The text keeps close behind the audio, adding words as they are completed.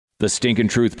The Stinkin'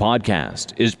 Truth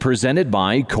podcast is presented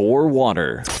by Core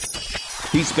Water.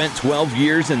 He spent 12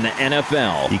 years in the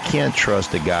NFL. You can't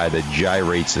trust a guy that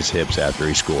gyrates his hips after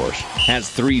he scores. Has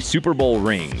 3 Super Bowl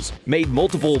rings, made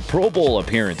multiple Pro Bowl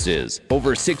appearances,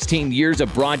 over 16 years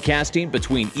of broadcasting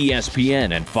between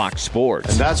ESPN and Fox Sports.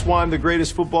 And that's why I'm the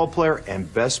greatest football player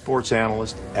and best sports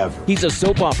analyst ever. He's a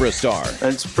soap opera star.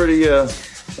 That's pretty, I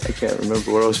can't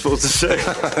remember what I was supposed to say.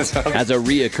 Has a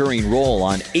reoccurring role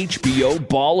on HBO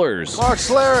Ballers. Mark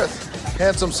Schlereth,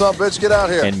 handsome sumbitch, get out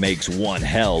here. And makes one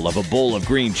hell of a bowl of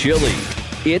green chili.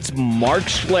 It's Mark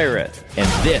Schlereth, and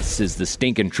this is the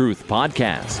Stinkin' Truth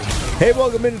podcast. Hey,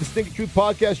 welcome into the Stinkin' Truth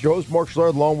podcast. Your host, Mark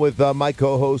Schlereth, along with my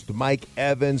co-host, Mike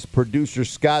Evans, producer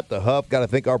Scott the Huff. Got to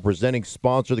thank our presenting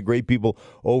sponsor, the great people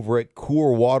over at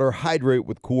Core Water. Hydrate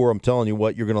with Core. I'm telling you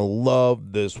what, you're going to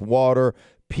love this water.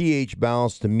 pH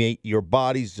balance to meet your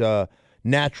body's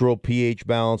natural pH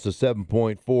balance of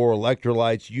 7.4,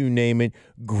 electrolytes, you name it.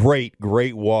 Great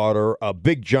water. A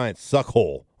big giant suck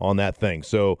hole on that thing.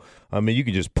 So, I mean, you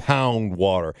can just pound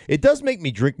water. It does make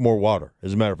me drink more water,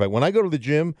 as a matter of fact. When I go to the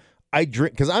gym, I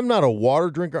drink, because I'm not a water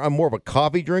drinker. I'm more of a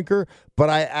coffee drinker, but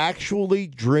I actually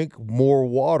drink more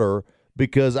water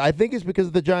because I think it's because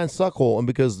of the giant suck hole and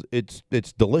because it's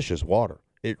delicious water.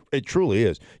 It truly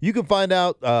is. You can find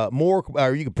out more,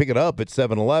 or you can pick it up at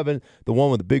 7-Eleven, the one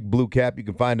with the big blue cap. You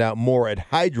can find out more at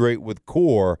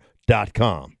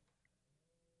hydratewithcore.com.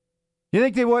 You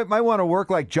think they might want to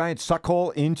work like giant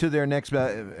suckhole into their next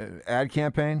ad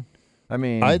campaign? I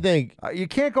mean, I think you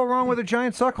can't go wrong with a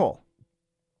giant suckhole.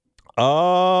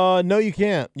 No, you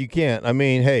can't. You can't. I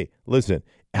mean, hey, listen,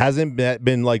 hasn't that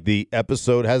been like the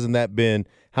episode? Hasn't that been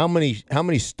how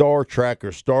many Star Trek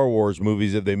or Star Wars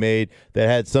movies have they made that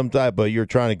had some type of you're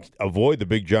trying to avoid the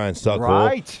big giant suck hole?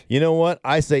 Right. You know what?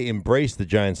 I say embrace the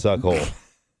giant suck hole.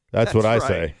 That's what I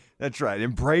say. That's right.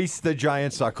 Embrace the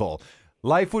giant suck hole.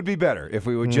 Life would be better if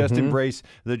we would just embrace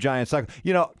the giant suck.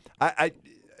 You know, I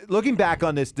looking back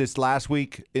on this last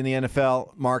week in the NFL,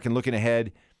 Mark, and looking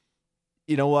ahead,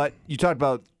 you know what? You talked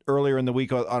about earlier in the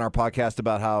week on our podcast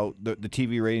about how the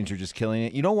TV ratings are just killing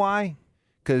it. You know why?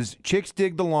 Because chicks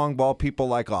dig the long ball. People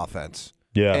like offense.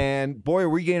 Yeah. And, boy, are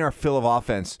we getting our fill of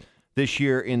offense this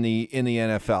year in the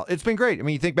NFL. It's been great. I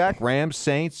mean, you think back, Rams,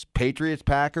 Saints, Patriots,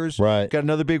 Packers. Right. Got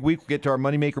another big week. We'll get to our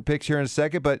moneymaker picks here in a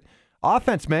second. But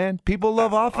offense, man. People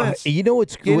love offense. You know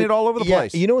what's getting it all over the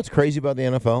place. You know what's crazy about the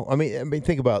NFL? I mean,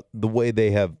 think about the way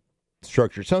they have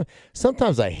structured.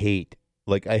 Sometimes I hate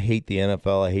the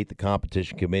NFL. I hate the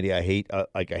competition committee. I hate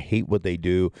what they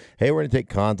do. Hey, we're going to take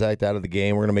contact out of the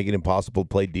game. We're going to make it impossible to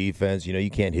play defense. You know, you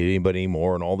can't hit anybody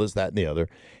anymore and all this, that, and the other.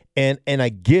 And I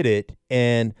get it,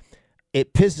 and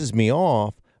it pisses me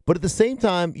off. But at the same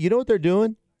time, you know what they're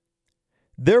doing?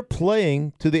 They're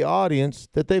playing to the audience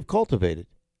that they've cultivated.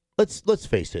 Let's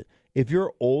face it. If you're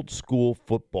an old school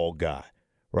football guy,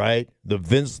 right? The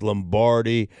Vince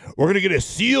Lombardi, we're going to get a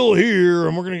seal here,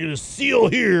 and we're going to get a seal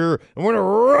here, and we're going to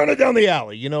run it down the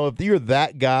alley. You know, if you're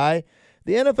that guy,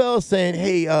 the NFL is saying,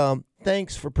 hey,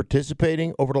 thanks for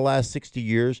participating over the last 60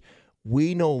 years.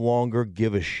 We no longer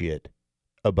give a shit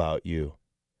about you.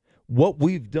 What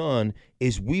we've done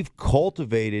is we've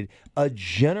cultivated a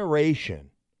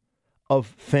generation of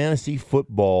fantasy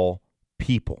football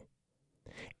people.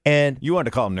 And you wanted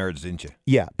to call them nerds, didn't you?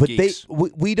 Yeah, but Geeks.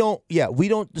 we don't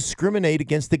discriminate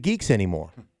against the geeks anymore.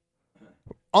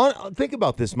 Think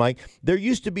about this, Mike. There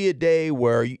used to be a day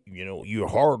where you're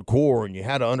hardcore and you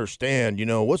had to understand,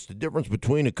 what's the difference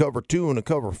between a cover 2 and a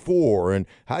cover 4, and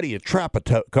how do you trap a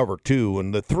cover 2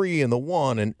 and the 3 and the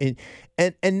 1, and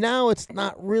now it's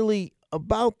not really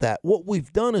about that. What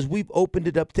we've done is we've opened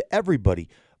it up to everybody.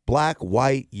 Black,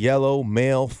 white, yellow,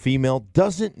 male, female,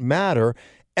 doesn't matter.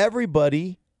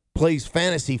 Everybody plays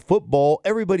fantasy football.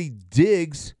 Everybody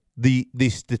digs the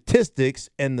statistics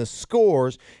and the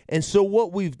scores. And so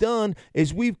what we've done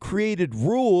is we've created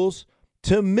rules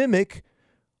to mimic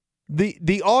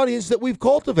the audience that we've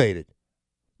cultivated.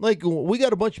 Like, we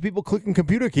got a bunch of people clicking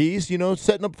computer keys,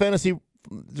 setting up fantasy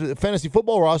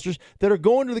football rosters that are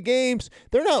going to the games.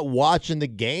 They're not watching the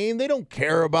game. They don't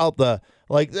care about they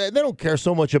don't care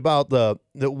so much about the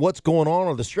what's going on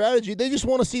or the strategy. They just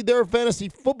want to see their fantasy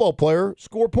football player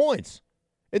score points.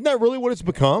 Isn't that really what it's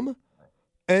become?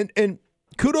 And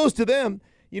kudos to them.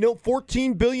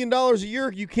 $14 billion a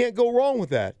year, you can't go wrong with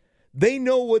that. They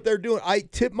know what they're doing. I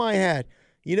tip my hat.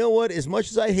 You know what? As much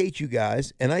as I hate you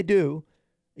guys, and I do,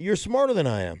 you're smarter than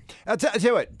I am. I'll tell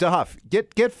you what, DeHuff,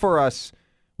 get for us.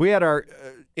 We had on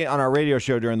our radio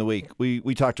show during the week,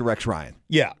 we talked to Rex Ryan.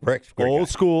 Yeah, Rex. Old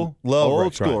school. Love old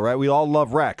Rex school, Ryan. right? We all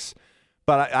love Rex.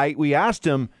 But we asked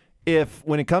him if,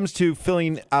 when it comes to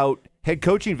filling out head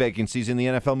coaching vacancies in the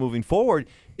NFL moving forward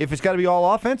if it's got to be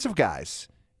all offensive guys,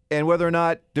 and whether or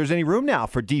not there's any room now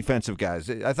for defensive guys.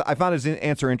 I found his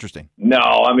answer interesting. No,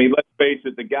 I mean, let's face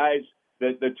it, the guys,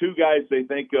 the two guys they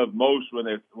think of most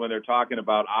when they're talking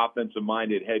about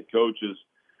offensive-minded head coaches,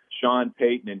 Sean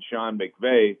Payton and Sean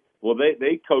McVay, well,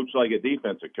 they coach like a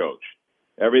defensive coach.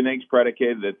 Everything's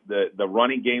predicated that the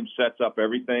running game sets up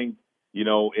everything,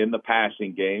 in the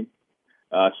passing game.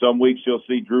 Some weeks you'll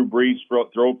see Drew Brees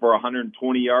throw for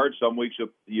 120 yards. Some weeks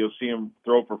you'll see him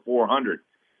throw for 400.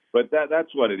 But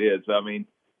that's what it is. I mean,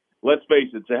 let's face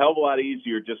it, it's a hell of a lot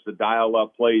easier just to dial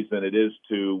up plays than it is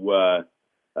to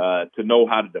know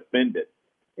how to defend it.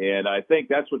 And I think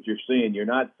that's what you're seeing. You're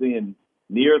not seeing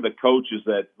near the coaches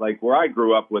that, like where I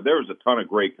grew up with, there was a ton of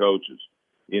great coaches.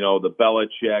 The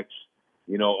Belichicks,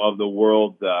 of the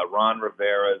world, Ron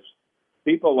Rivera's,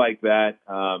 people like that.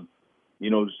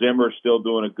 Zimmer's still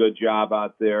doing a good job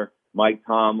out there. Mike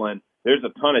Tomlin. There's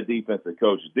a ton of defensive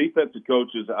coaches. Defensive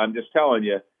coaches, I'm just telling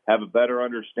you, have a better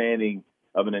understanding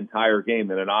of an entire game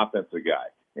than an offensive guy.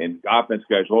 And offense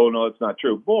guys, oh, no, it's not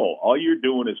true. Bull. All you're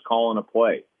doing is calling a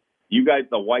play. You guys,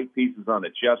 the white pieces on the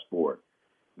chessboard.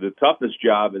 The toughest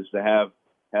job is to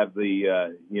have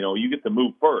the, you get to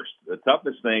move first. The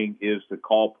toughest thing is to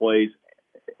call plays,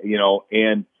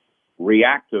 and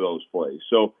react to those plays.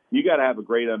 So you got to have a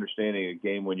great understanding of the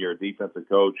game when you're a defensive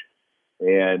coach.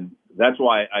 And that's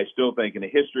why I still think in the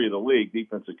history of the league,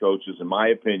 defensive coaches, in my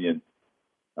opinion,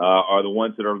 are the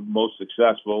ones that are most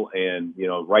successful and,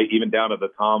 right even down to the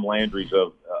Tom Landrys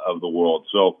of the world.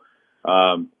 So,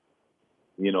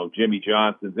 Jimmy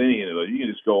Johnson's, any of those, you can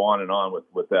just go on and on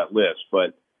with that list.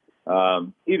 But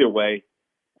either way,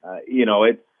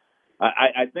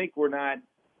 I think we're not.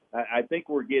 I think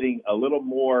we're getting a little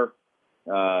more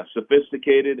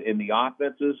sophisticated in the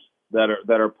offenses that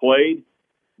are played,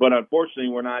 but unfortunately,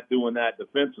 we're not doing that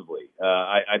defensively.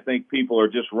 I think people are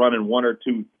just running one or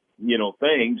two,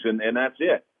 things, and that's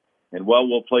it. And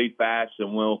we'll play fast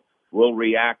and we'll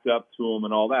react up to them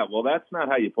and all that. Well, that's not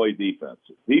how you play defense.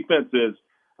 Defense is.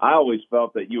 I always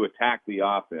felt that you attack the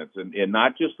offense and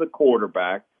not just the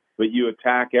quarterback, but you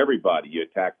attack everybody. You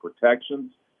attack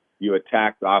protections. You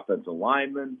attack the offensive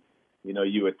linemen.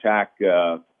 You attack,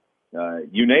 you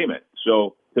name it.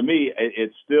 So to me,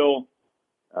 it's still,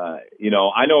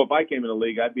 I know if I came in the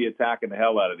league, I'd be attacking the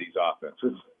hell out of these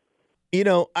offenses.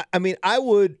 I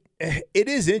would. It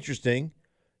is interesting,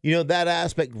 that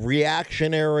aspect,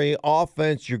 reactionary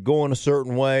offense. You're going a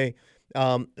certain way.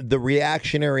 The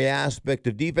reactionary aspect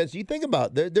of defense. You think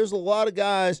about there's a lot of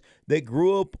guys that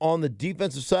grew up on the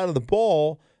defensive side of the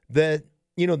ball that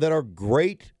that are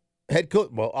great head coach.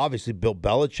 Well, obviously Bill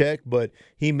Belichick, but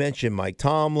he mentioned Mike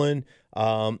Tomlin.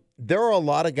 There are a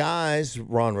lot of guys,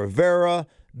 Ron Rivera,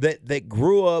 that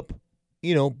grew up,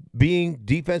 being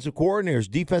defensive coordinators,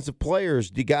 defensive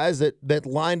players, the guys that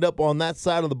lined up on that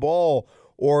side of the ball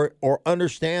or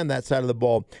understand that side of the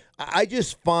ball. I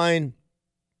just find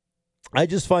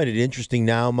it interesting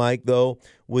now, Mike, though,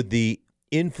 with the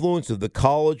influence of the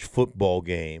college football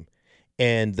game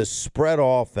and the spread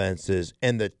offenses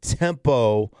and the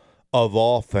tempo of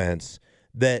offense,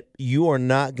 that you are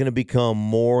not going to become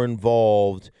more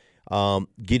involved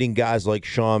getting guys like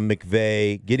Sean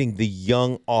McVay, getting the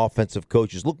young offensive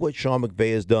coaches. Look what Sean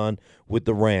McVay has done with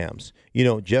the Rams.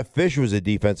 Jeff Fisher was a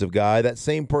defensive guy. That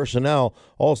same personnel,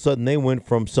 all of a sudden they went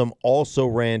from some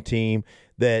also-ran team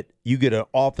that you get an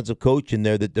offensive coach in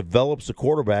there that develops a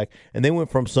quarterback, and they went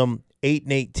from some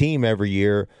 8-8 team every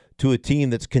year to a team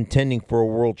that's contending for a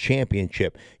world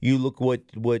championship. You look what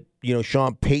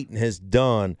Sean Payton has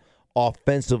done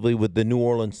offensively with the New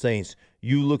Orleans Saints.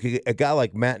 You look at a guy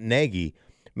like Matt Nagy.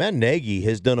 Matt Nagy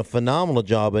has done a phenomenal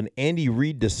job, an Andy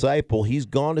Reid disciple. He's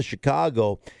gone to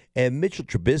Chicago. And Mitchell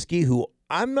Trubisky, who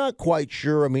I'm not quite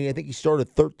sure, I think he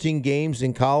started 13 games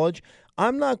in college.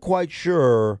 I'm not quite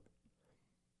sure.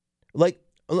 Let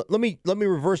me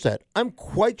reverse that. I'm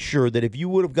quite sure that if you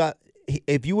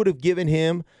would have given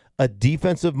him a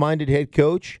defensive-minded head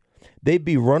coach, they'd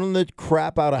be running the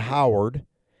crap out of Howard,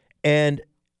 and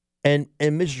Mr.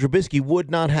 Trubisky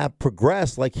would not have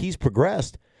progressed like he's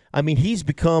progressed. He's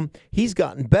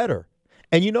gotten better.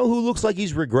 And you know who looks like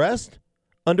he's regressed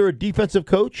under a defensive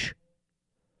coach?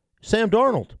 Sam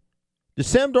Darnold. Does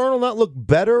Sam Darnold not look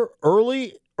better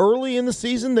early in the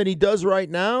season than he does right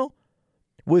now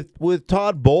with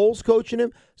Todd Bowles coaching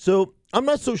him? So I'm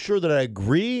not so sure that I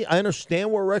agree. I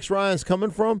understand where Rex Ryan's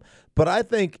coming from, but I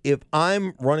think if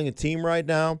I'm running a team right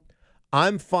now,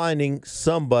 I'm finding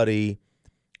somebody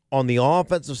on the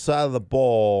offensive side of the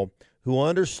ball who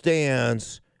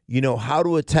understands, how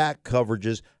to attack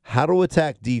coverages, how to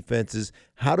attack defenses,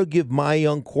 how to give my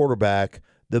young quarterback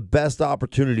the best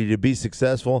opportunity to be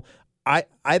successful, I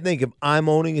think if I'm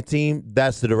owning a team,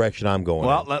 that's the direction I'm going.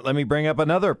 Well, let me bring up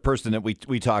another person that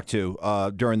we talked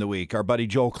to during the week. Our buddy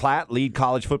Joel Klatt, lead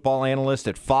college football analyst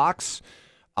at Fox.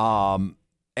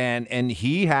 And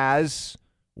he has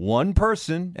one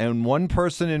person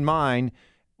in mind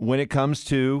when it comes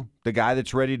to the guy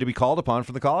that's ready to be called upon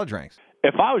for the college ranks.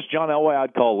 If I was John Elway,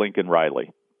 I'd call Lincoln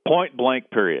Riley. Point blank,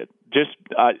 period.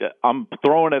 I'm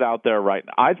throwing it out there right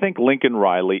now. I think Lincoln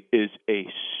Riley is a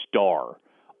star.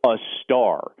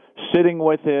 Sitting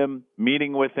with him,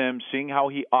 meeting with him, seeing how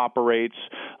he operates,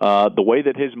 the way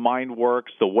that his mind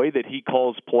works, the way that he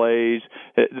calls plays,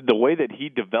 the way that he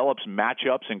develops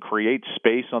matchups and creates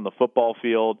space on the football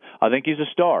field. I think he's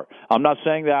a star. I'm not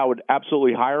saying that I would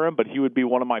absolutely hire him, but he would be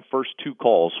one of my first 2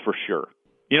 calls for sure.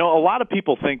 You know, a lot of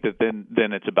people think that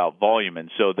then it's about volume, and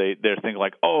so they're thinking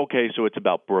like, oh, okay, so it's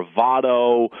about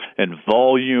bravado and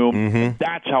volume. Mm-hmm.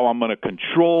 That's how I'm going to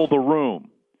control the room.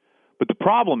 But the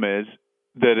problem is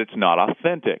that it's not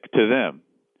authentic to them.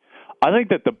 I think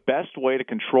that the best way to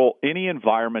control any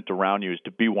environment around you is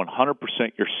to be 100%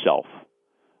 yourself,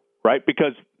 right?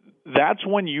 Because that's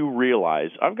when you realize,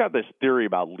 I've got this theory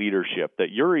about leadership,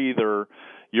 that you're either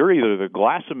the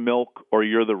glass of milk or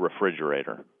you're the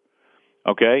refrigerator,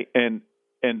 okay? And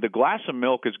the glass of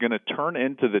milk is going to turn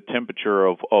into the temperature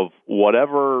of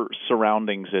whatever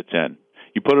surroundings it's in.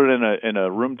 You put it in a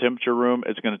room temperature room,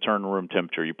 it's going to turn room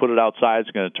temperature. You put it outside,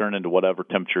 it's going to turn into whatever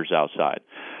temperature is outside.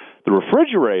 The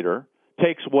refrigerator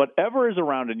takes whatever is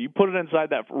around and you put it inside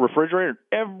that refrigerator,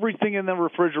 everything in the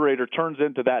refrigerator turns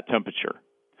into that temperature.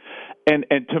 And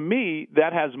to me,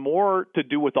 that has more to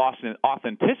do with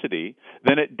authenticity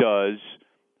than it does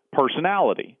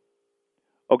personality.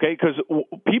 Okay? Because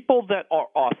people that are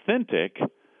authentic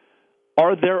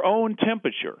are their own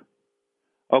temperature.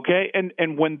 Okay,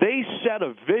 and when they set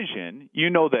a vision, you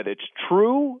know that it's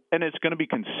true and it's going to be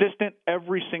consistent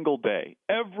every single day.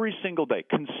 Every single day.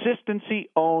 Consistency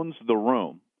owns the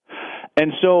room.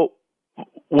 And so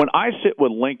when I sit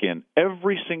with Lincoln,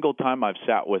 every single time I've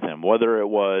sat with him, whether it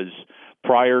was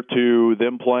prior to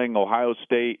them playing Ohio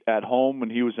State at home when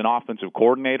he was an offensive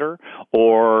coordinator,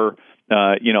 or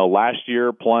last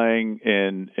year playing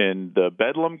in the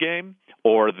Bedlam game,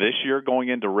 or this year going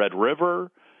into Red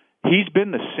River, he's been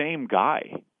the same guy.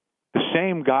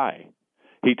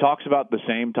 He talks about the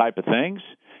same type of things.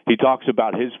 He talks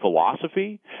about his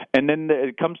philosophy. And then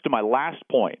it comes to my last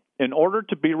point. In order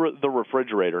to be the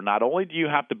refrigerator, not only do you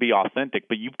have to be authentic,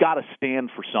 but you've got to stand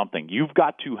for something. You've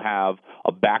got to have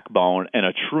a backbone and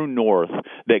a true north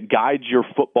that guides your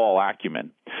football acumen.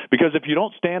 Because if you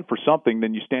don't stand for something,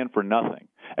 then you stand for nothing.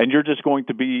 And you're just going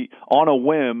to be on a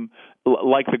whim,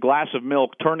 like the glass of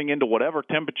milk, turning into whatever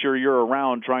temperature you're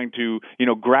around, trying to,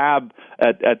 grab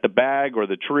at the bag or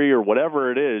the tree or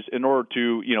whatever it is in order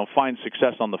to, find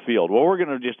success on the field. Well, we're going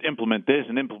to just implement this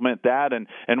and implement that, and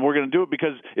we're going to do it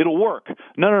because it'll work.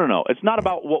 No. It's not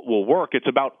about what will work. It's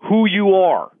about who you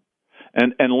are.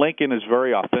 And Lincoln is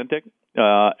very authentic,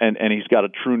 and he's got a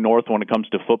true north when it comes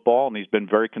to football, and he's been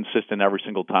very consistent every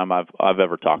single time I've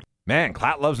ever talked. Man,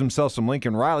 Klatt loves himself some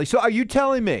Lincoln Riley. So are you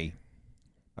telling me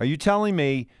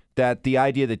that the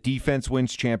idea that defense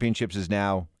wins championships is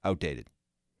now outdated?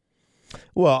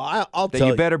 Well, I'll tell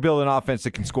you. You better build an offense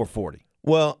that can score 40.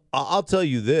 Well, I'll tell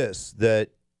you this, that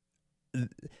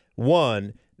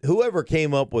one, whoever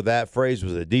came up with that phrase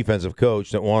was a defensive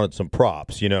coach that wanted some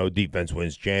props. Defense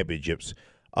wins championships.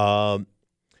 I've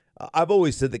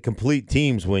always said that complete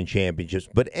teams win championships,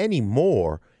 but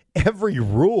anymore, every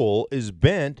rule is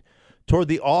bent toward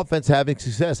the offense having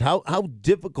success. How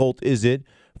difficult is it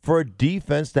for a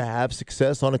defense to have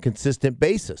success on a consistent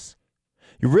basis?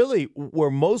 Really, where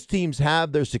most teams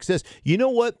have their success, you know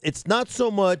what? It's not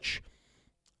so much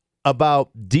about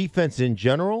defense in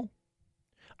general.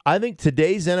 I think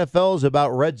today's NFL is about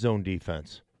red zone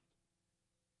defense.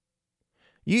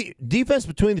 Defense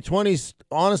between the 20s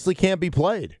honestly can't be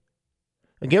played.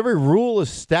 Like, every rule is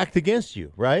stacked against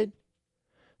you, right?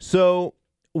 So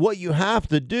what you have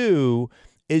to do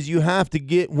is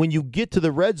when you get to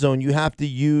the red zone, you have to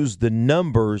use the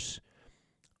numbers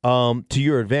to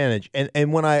your advantage.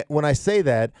 And when I say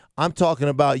that, I'm talking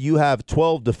about you have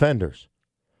 12 defenders,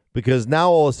 because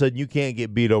now all of a sudden you can't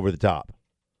get beat over the top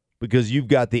because you've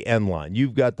got the end line.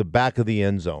 You've got the back of the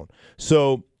end zone.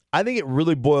 So I think it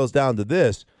really boils down to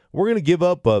this. We're going to give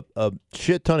up a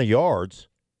shit ton of yards,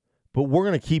 but we're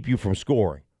going to keep you from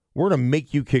scoring. We're going to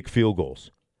make you kick field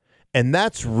goals. And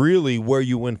that's really where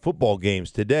you win football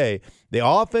games today. The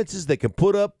offenses that can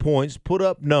put up points, put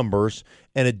up numbers,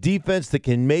 and a defense that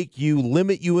can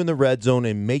limit you in the red zone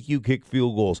and make you kick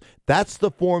field goals. That's the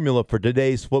formula for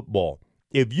today's football.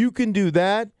 If you can do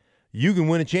that, you can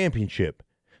win a championship.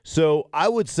 So I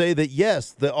would say that,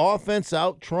 yes, the offense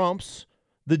out-trumps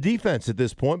the defense at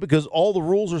this point because all the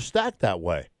rules are stacked that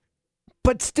way.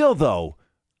 But still, though,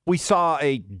 we saw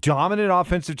a dominant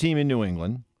offensive team in New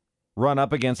England run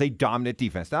up against a dominant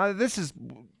defense. Now, this is,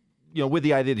 with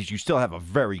the idea that you still have a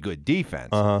very good defense.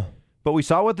 Uh-huh. But we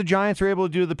saw what the Giants were able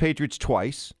to do to the Patriots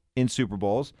twice in Super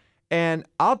Bowls. And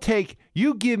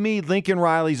you give me Lincoln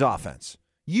Riley's offense.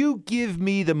 You give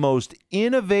me the most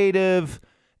innovative,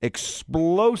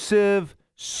 explosive,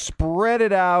 spread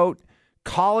it out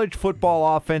college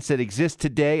football offense that exists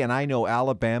today, and I know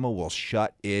Alabama will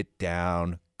shut it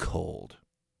down cold.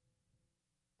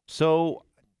 So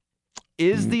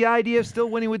is the idea of still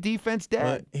winning with defense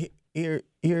dead?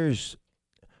 Here's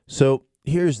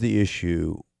the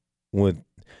issue with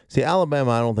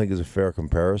Alabama. I don't think is a fair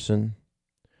comparison.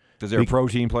 Because they're a pro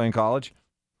team playing college?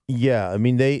 Yeah, I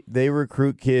mean they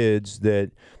recruit kids that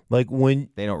when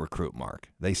they don't recruit, Mark.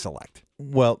 They select.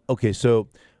 Well, okay, so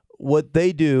what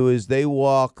they do is they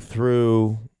walk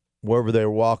through wherever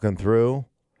they're walking through,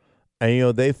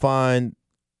 and they find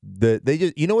that they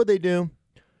just what they do?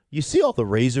 You see all the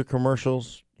razor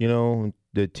commercials, the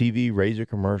TV razor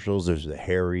commercials, there's the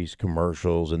Harry's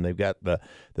commercials, and they've got the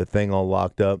thing all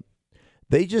locked up.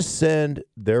 They just send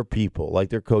their people, like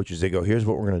their coaches, they go, here's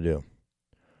what we're going to do.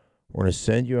 We're going to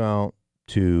send you out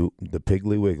to the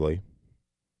Piggly Wiggly,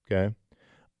 okay?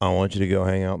 I want you to go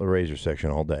hang out in the razor section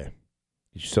all day.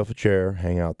 Get yourself a chair,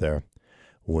 hang out there.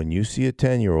 When you see a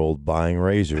 10-year-old buying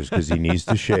razors because he needs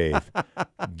to shave,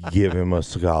 give him a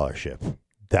scholarship.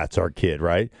 That's our kid,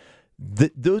 right?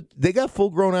 They got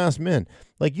full-grown ass men.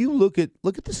 Like you look at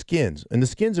the Skins, and the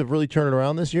Skins have really turned it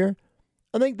around this year.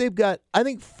 I think they've got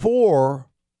 4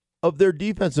 of their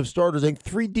defensive starters,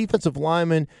 3 defensive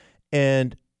linemen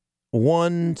and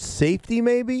 1 safety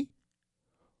maybe,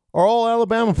 are all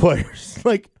Alabama players.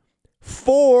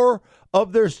 4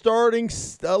 of their starting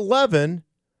 11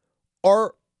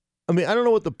 are, I don't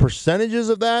know what the percentages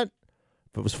of that.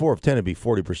 If it was 4 of 10, it'd be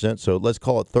 40%. So let's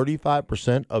call it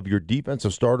 35% of your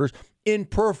defensive starters in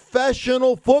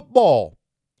professional football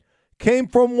came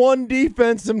from one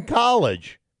defense in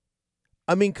college.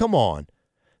 Come on.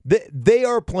 They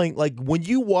are playing, when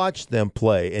you watch them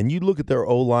play and you look at their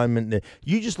O-linemen,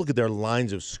 you just look at their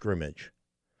lines of scrimmage.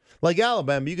 Like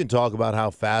Alabama, you can talk about how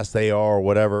fast they are or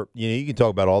whatever. You can talk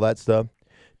about all that stuff.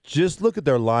 Just look at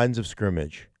their lines of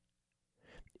scrimmage.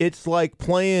 It's like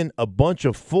playing a bunch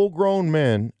of full-grown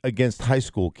men against high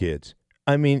school kids.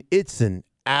 It's an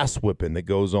ass whipping that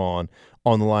goes on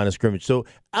the line of scrimmage. So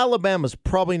Alabama's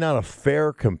probably not a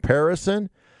fair comparison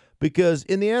because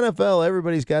in the NFL,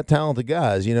 everybody's got talented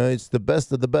guys. It's the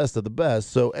best of the best of the best.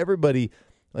 So everybody,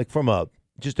 from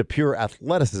just a pure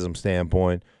athleticism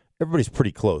standpoint, everybody's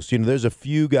pretty close. There's a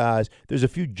few guys, there's a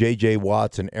few J.J.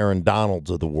 Watts and Aaron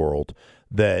Donalds of the world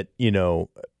that,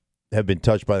 have been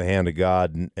touched by the hand of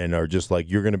God and are just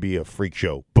you're going to be a freak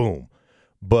show. Boom.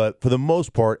 But for the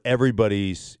most part,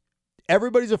 everybody's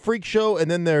a freak show,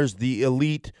 and then there's the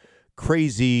elite,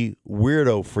 crazy,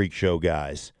 weirdo freak show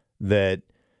guys that,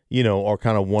 are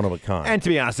kind of one of a kind. And to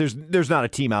be honest, there's not a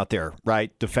team out there,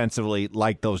 right, defensively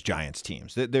like those Giants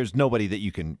teams. There's nobody that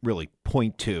you can really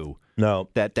point to. No,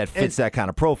 that fits that kind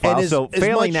of profile. So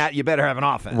failing that, you better have an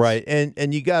offense. Right,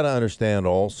 and you got to understand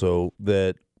also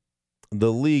that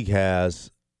the league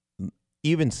has,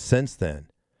 even since then,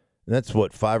 and that's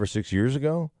 5 or 6 years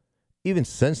ago, even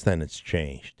since then it's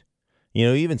changed.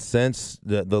 Even since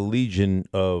the Legion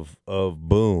of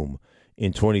Boom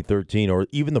in 2013, or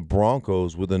even the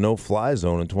Broncos with the no-fly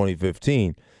zone in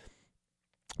 2015,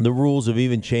 the rules have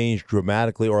even changed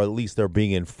dramatically, or at least they're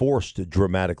being enforced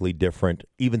dramatically different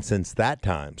even since that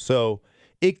time. So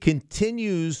it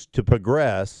continues to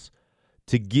progress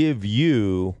to give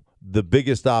you the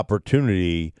biggest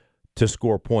opportunity to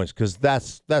score points because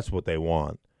that's what they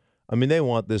want. They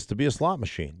want this to be a slot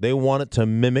machine. They want it to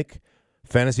mimic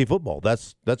fantasy football.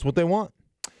 That's what they want.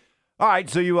 All right,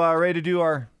 so you ready to do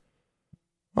our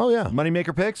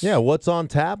Moneymaker picks? Yeah, what's on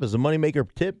tap is a Moneymaker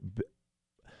tip.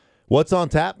 What's on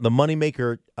tap? The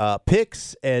Moneymaker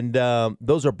picks, and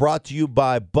those are brought to you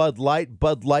by Bud Light.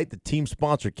 Bud Light, the team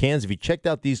sponsor cans. If you checked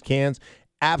out these cans,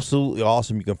 absolutely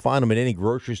awesome. You can find them at any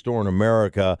grocery store in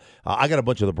America. I got a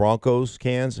bunch of the Broncos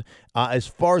cans. As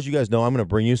far as you guys know, I'm going to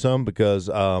bring you some because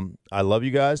I love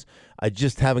you guys. I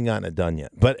just haven't gotten it done yet.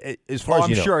 But as far as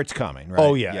you know, I'm sure it's coming, right?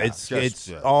 Oh, yeah.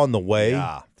 It's on the way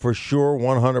for sure,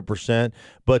 100%.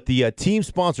 But the team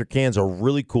sponsor cans are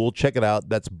really cool. Check it out.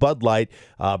 That's Bud Light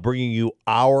bringing you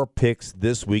our picks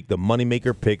this week, the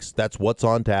Moneymaker picks. That's what's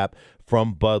on tap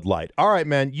from Bud Light. All right,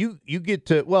 man. You get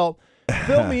to, well,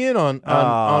 Fill me in on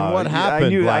what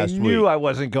happened last week. I knew I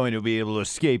wasn't going to be able to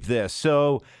escape this.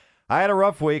 So I had a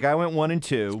rough week. I went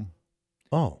 1-2.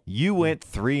 Oh. You went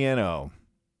 3-0.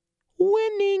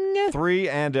 Winning.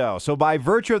 3-0. So by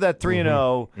virtue of that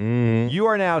 3-0, you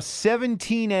are now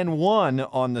 17-1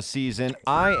 on the season.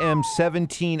 I am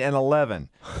 17-11.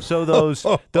 So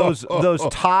those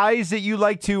ties that you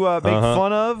like to make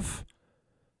fun of,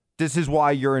 this is why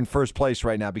you're in first place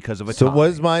right now, because of a tie. So what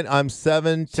is mine? I'm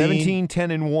 17, 10-1.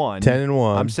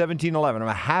 10-1. I'm 17-11. I'm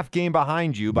a half game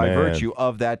behind you by virtue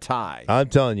of that tie. I'm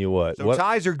telling you what. So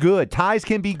ties are good. Ties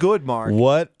can be good, Mark.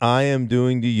 What I am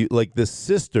doing to you, like the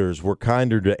sisters were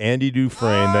kinder to Andy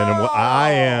Dufresne than what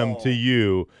I am to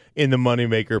you in the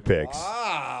Moneymaker picks.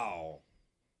 Wow.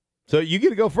 So you get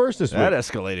to go first this week. That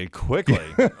escalated quickly.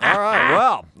 All right.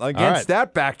 Well, against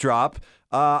that backdrop,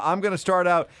 I'm going to start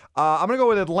out. I'm going to go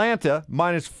with Atlanta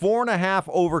minus 4.5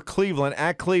 over Cleveland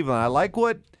at Cleveland. I like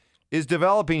what is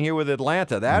developing here with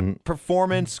Atlanta. That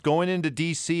performance going into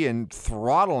D.C. and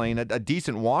throttling a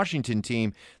decent Washington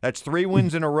team. That's 3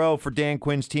 wins in a row for Dan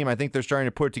Quinn's team. I think they're starting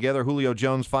to put it together. Julio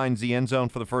Jones finds the end zone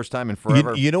for the first time in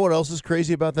forever. You know what else is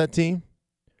crazy about that team?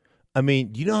 I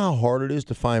mean, do you know how hard it is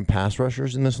to find pass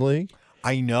rushers in this league?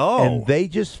 I know. And they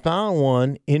just found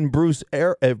one in Bruce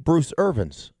Irvin.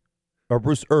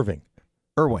 Bruce Irwin.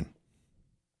 Irwin.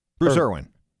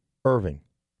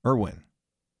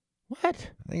 What? I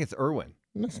think it's Irwin.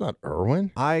 That's not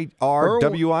Irwin.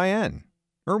 I-R-W-I-N.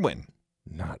 Irwin.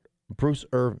 Not Bruce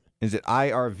Irvin. Is it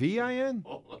I-R-V-I-N?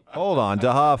 Hold on,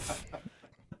 DeHuff.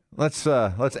 Let's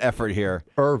effort here.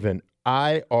 Irvin.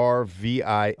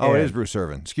 I-R-V-I-N. Oh, it is Bruce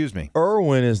Irvin. Excuse me.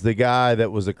 Irwin is the guy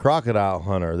that was a crocodile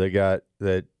hunter. He got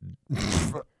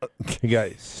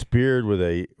speared with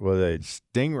a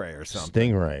stingray or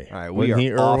something. Stingray. All right,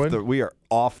 we are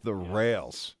off the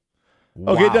rails.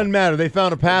 Wow. Okay, it doesn't matter. They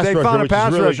found a pass rusher,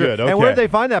 which is really good. Okay. And where did they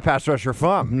find that pass rusher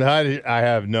from? I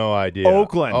have no idea.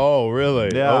 Oakland. Oh, really?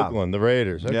 Yeah. Oakland, the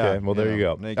Raiders. Okay, yeah, well, there you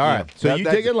go. All right, so you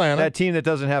take Atlanta. That team that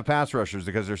doesn't have pass rushers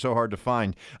because they're so hard to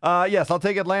find. Yes, I'll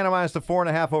take Atlanta minus the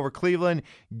 4.5 over Cleveland.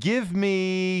 Give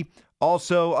me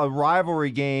also a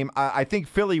rivalry game. I think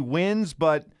Philly wins,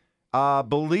 but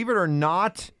believe it or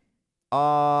not,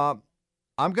 I'm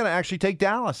going to actually take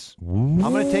Dallas. I'm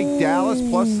going to take Dallas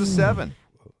plus the 7.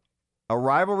 A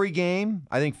rivalry game.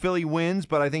 I think Philly wins,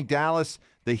 but I think Dallas,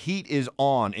 the heat is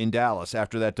on in Dallas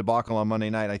after that debacle on Monday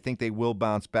night. I think they will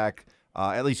bounce back,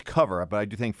 at least cover, but I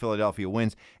do think Philadelphia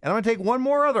wins. And I'm going to take one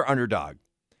more other underdog.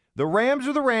 The Rams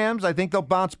are the Rams. I think they'll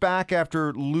bounce back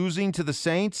after losing to the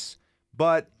Saints,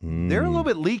 but they're a little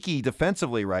bit leaky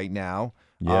defensively right now.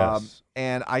 Yes.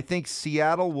 And I think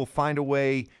Seattle will find a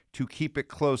way to keep it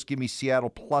close. Give me Seattle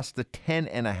plus the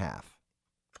 10.5.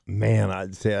 Man,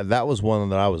 I'd say that was one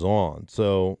that I was on.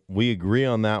 So we agree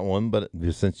on that one. But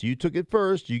since you took it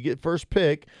first, you get first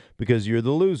pick because you're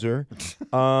the loser.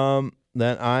 Then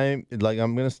I'm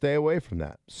going to stay away from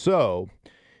that. So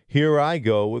here I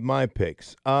go with my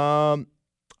picks. I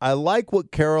like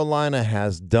what Carolina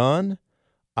has done.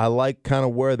 I like kind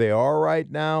of where they are right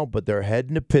now, but they're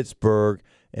heading to Pittsburgh.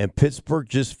 And Pittsburgh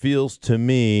just feels to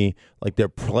me like they're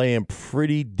playing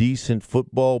pretty decent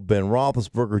football. Ben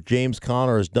Roethlisberger, James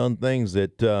Conner has done things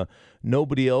that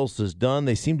nobody else has done.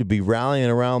 They seem to be rallying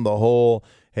around the whole,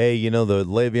 hey, the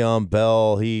Le'Veon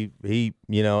Bell,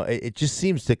 it just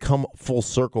seems to come full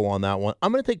circle on that one.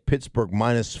 I'm going to take Pittsburgh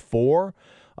minus 4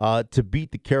 to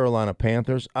beat the Carolina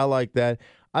Panthers. I like that.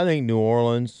 I think New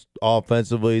Orleans,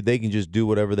 offensively, they can just do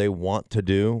whatever they want to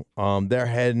do. They're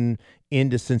heading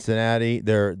into Cincinnati.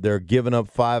 They're giving up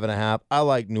 5.5. I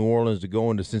like New Orleans to go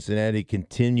into Cincinnati,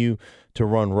 continue to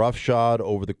run roughshod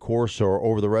over the course or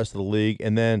over the rest of the league.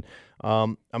 And then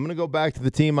I'm going to go back to the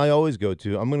team I always go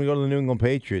to. I'm going to go to the New England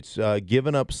Patriots,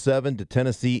 giving up 7 to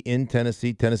Tennessee in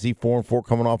Tennessee. Tennessee 4-4,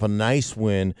 coming off a nice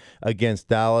win against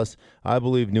Dallas. I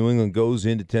believe New England goes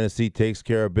into Tennessee, takes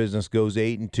care of business, goes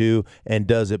 8-2, and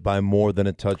does it by more than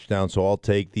a touchdown. So I'll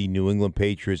take the New England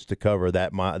Patriots to cover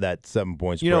that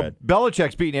 7-point spread.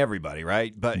 Belichick's beating everybody,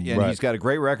 right? But Right. He's got a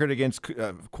great record against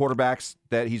quarterbacks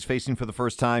that he's facing for the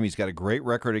first time. He's got a great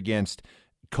record against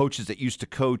coaches that used to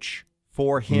coach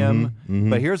for him.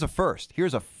 But here's a first.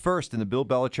 Here's a first in the Bill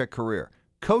Belichick career.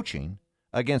 Coaching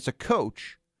against a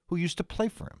coach who used to play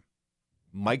for him,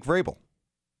 Mike Vrabel.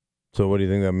 So what do you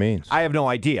think that means? I have no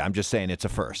idea. I'm just saying it's a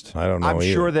first. I don't know I'm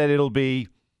either. sure that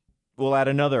we'll add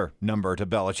another number to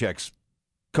Belichick's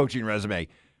coaching resume.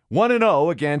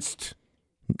 1-0 against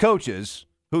coaches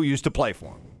who used to play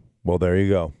for him. Well, there you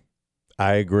go.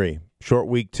 I agree. Short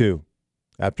week 2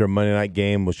 after a Monday night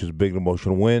game, which was a big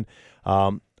emotional win.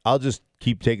 I'll just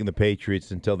keep taking the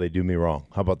Patriots until they do me wrong.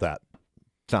 How about that?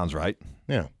 Sounds right.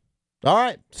 Yeah. All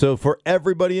right. So for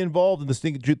everybody involved in the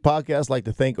Stinking Truth podcast, I'd like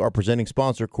to thank our presenting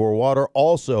sponsor, Core Water.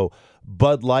 Also,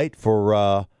 Bud Light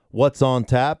for what's on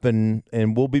tap. And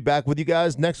we'll be back with you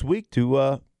guys next week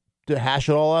to hash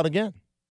it all out again.